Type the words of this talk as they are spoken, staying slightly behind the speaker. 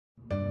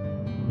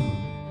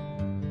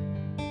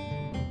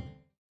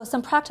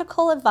Some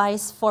practical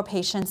advice for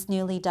patients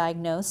newly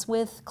diagnosed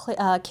with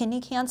kidney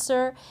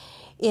cancer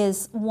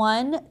is,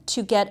 one,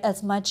 to get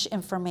as much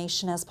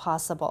information as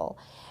possible.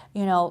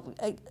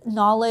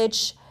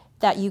 Knowledge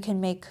that you can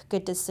make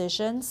good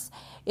decisions.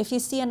 If you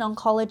see an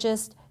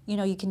oncologist,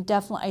 you can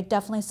I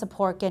definitely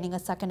support getting a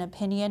second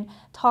opinion,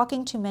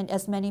 talking to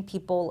as many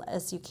people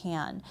as you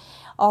can.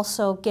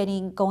 Also,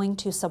 going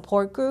to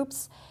support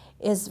groups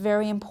is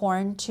very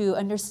important to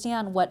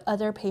understand what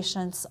other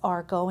patients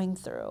are going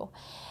through.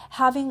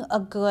 Having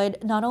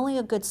not only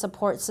a good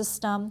support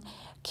system,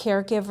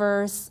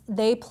 caregivers,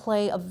 they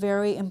play a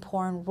very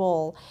important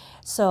role.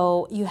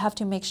 So you have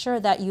to make sure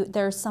that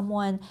there's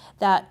someone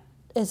that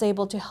is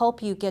able to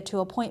help you get to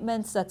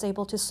appointments, that's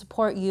able to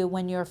support you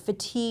when you're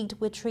fatigued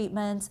with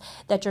treatments,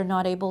 that you're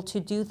not able to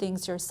do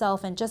things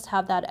yourself, and just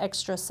have that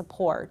extra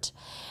support.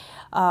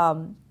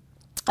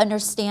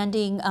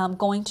 Understanding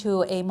going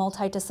to a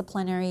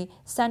multidisciplinary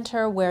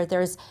center where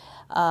there's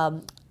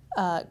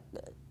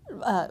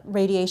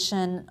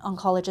radiation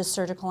oncologists,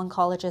 surgical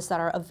oncologists that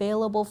are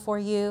available for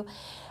you.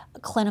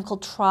 Clinical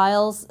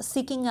trials,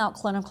 seeking out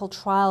clinical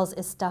trials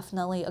is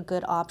definitely a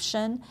good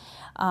option.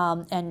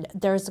 And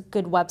there's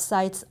good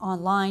websites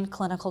online,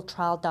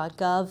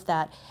 clinicaltrial.gov,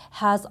 that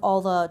has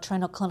all the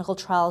clinical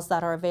trials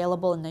that are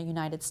available in the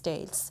United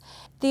States.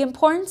 The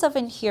importance of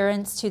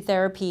adherence to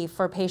therapy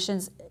for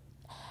patients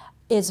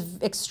is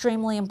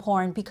extremely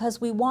important because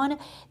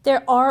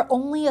there are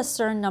only a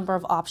certain number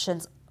of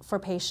options for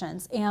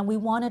patients, and we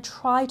want to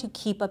try to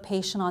keep a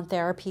patient on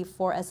therapy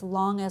for as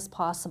long as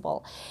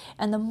possible.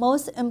 And the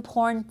most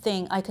important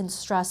thing I can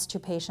stress to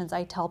patients,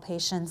 I tell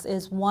patients,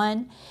 is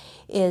one,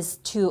 is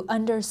to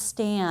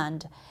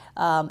understand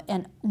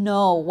and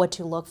know what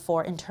to look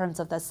for in terms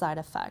of the side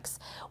effects.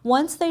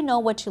 Once they know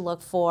what to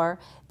look for,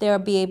 they'll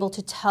be able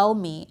to tell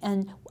me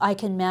and I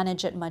can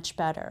manage it much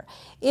better.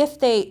 If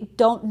they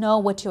don't know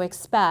what to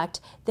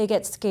expect, they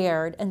get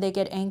scared and they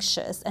get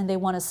anxious and they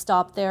want to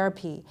stop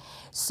therapy.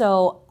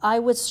 So I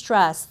would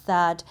stress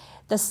that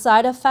the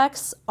side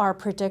effects are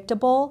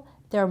predictable,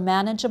 they're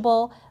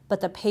manageable, but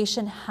the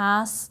patient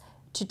has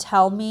to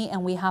tell me,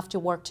 and we have to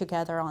work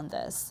together on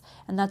this.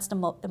 And that's the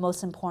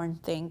most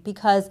important thing,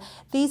 because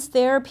these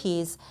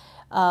therapies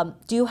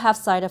do have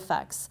side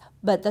effects,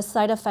 but the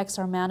side effects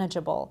are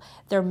manageable.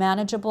 They're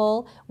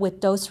manageable with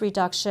dose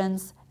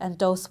reductions and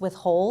dose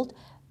withhold,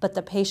 but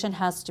the patient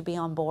has to be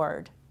on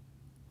board.